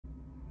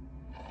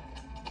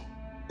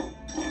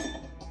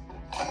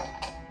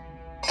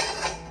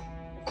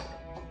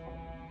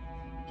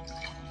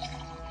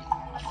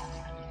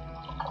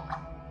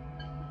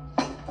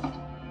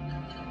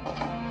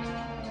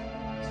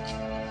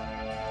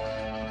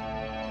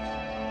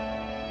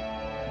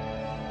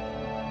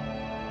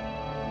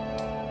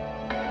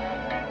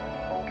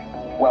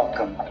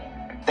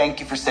thank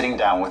you for sitting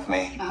down with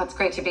me. Oh, it's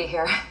great to be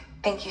here.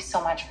 Thank you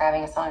so much for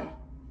having us on.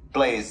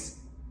 Blaze,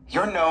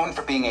 you're known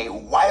for being a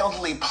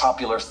wildly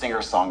popular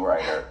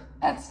singer-songwriter.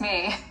 That's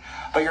me.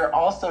 But you're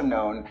also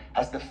known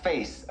as the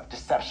face of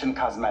Deception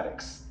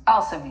Cosmetics.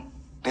 Also me.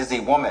 Busy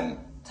woman.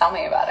 Tell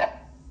me about it.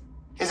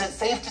 Is it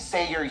safe to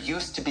say you're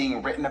used to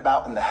being written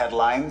about in the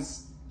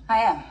headlines? I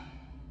am.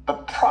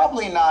 But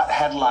probably not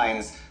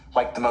headlines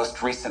like the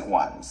most recent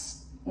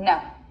ones. No.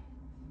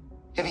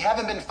 If you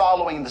haven't been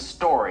following the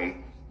story,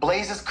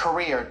 Blaze's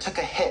career took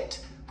a hit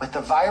with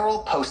the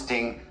viral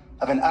posting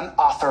of an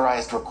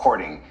unauthorized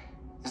recording.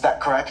 Is that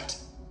correct?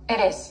 It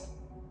is.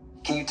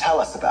 Can you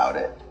tell us about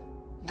it?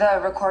 The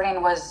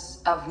recording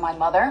was of my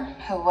mother,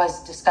 who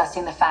was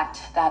discussing the fact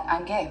that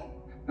I'm gay.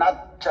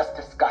 Not just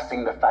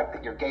discussing the fact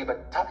that you're gay,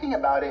 but talking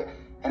about it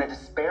in a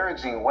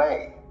disparaging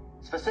way.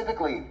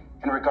 Specifically,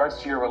 in regards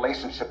to your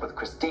relationship with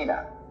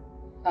Kristina.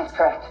 That's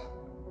correct.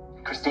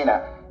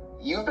 Kristina,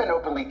 you've been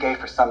openly gay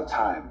for some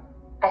time.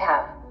 I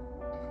have.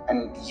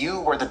 And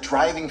you were the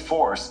driving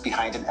force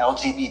behind an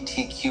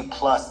LGBTQ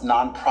plus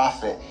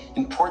nonprofit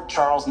in Port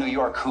Charles, New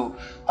York, who,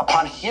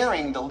 upon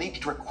hearing the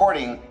leaked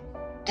recording,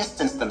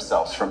 distanced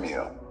themselves from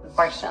you.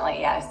 Unfortunately,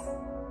 yes.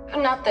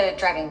 Not the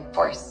driving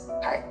force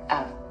part,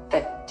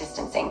 the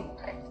distancing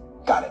part.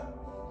 Got it.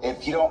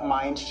 If you don't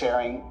mind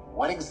sharing,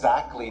 what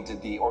exactly did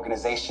the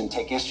organization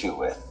take issue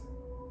with?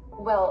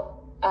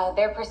 Well,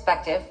 their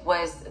perspective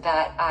was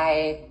that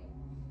I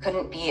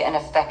couldn't be an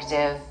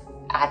effective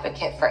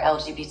advocate for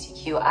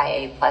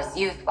LGBTQIA plus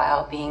youth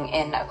while being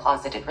in a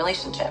closeted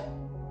relationship.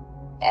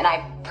 And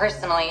I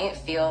personally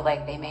feel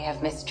like they may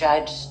have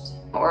misjudged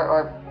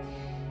or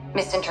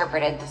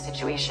misinterpreted the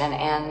situation,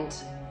 and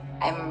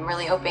I'm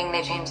really hoping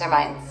they change their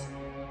minds.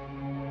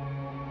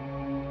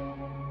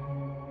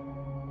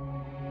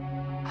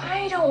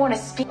 I don't want to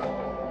speak.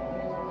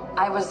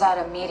 I was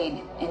at a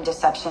meeting in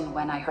Deception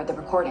when I heard the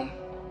recording.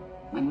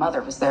 My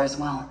mother was there as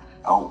well.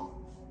 Oh,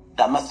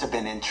 that must have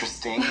been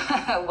interesting.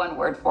 One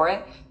word for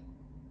it.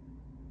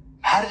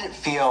 How did it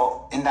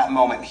feel in that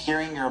moment,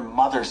 hearing your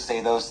mother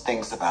say those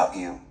things about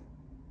you?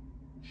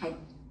 I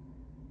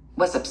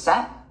was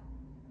upset,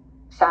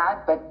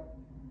 sad, but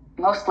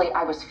mostly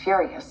I was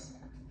furious.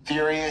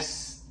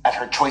 Furious at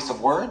her choice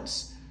of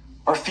words?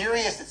 Or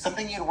furious that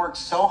something you'd worked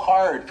so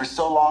hard for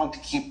so long to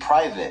keep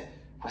private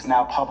was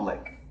now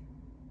public?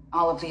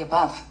 All of the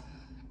above.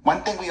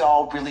 One thing we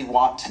all really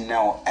want to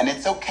know, and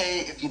it's okay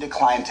if you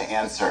decline to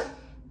answer.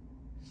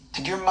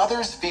 Did your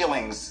mother's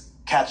feelings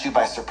catch you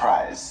by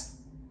surprise?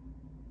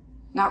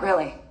 Not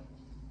really.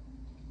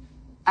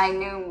 I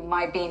knew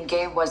my being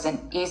gay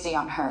wasn't easy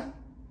on her.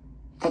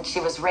 That she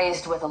was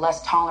raised with a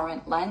less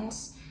tolerant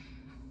lens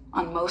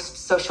on most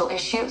social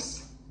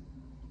issues.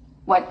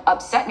 What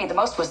upset me the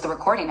most was the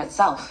recording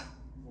itself.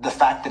 The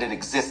fact that it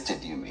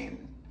existed, you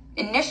mean?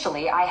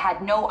 Initially, I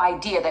had no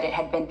idea that it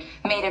had been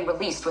made and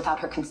released without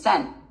her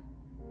consent.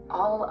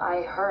 All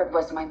I heard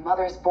was my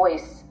mother's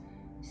voice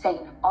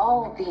saying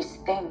all these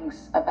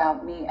things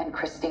about me and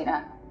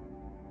Kristina.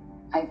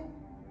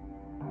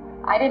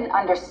 I didn't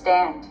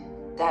understand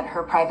that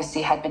her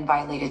privacy had been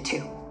violated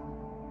too.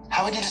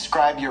 How would you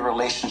describe your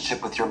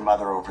relationship with your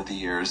mother over the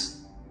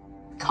years?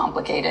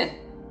 Complicated.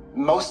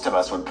 Most of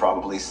us would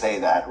probably say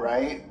that,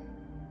 right?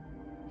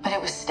 But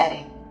it was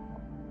steady.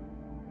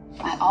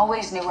 I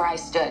always knew where I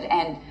stood,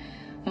 and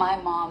my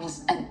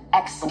mom's an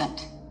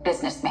excellent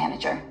business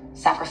manager,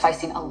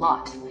 sacrificing a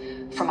lot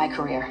for my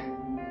career.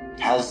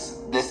 Has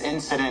this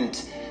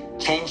incident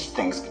changed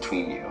things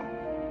between you?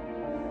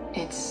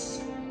 It's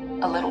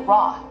a little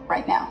raw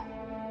right now.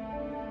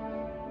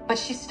 But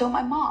she's still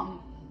my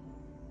mom.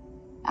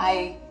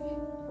 I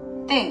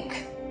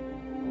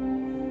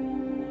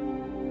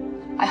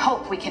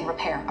hope we can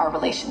repair our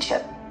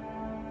relationship.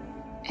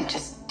 It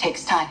just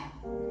takes time.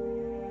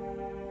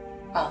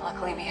 Well,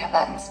 luckily we have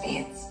that in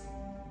spades.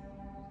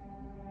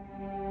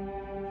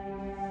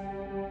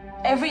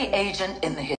 Every agent in the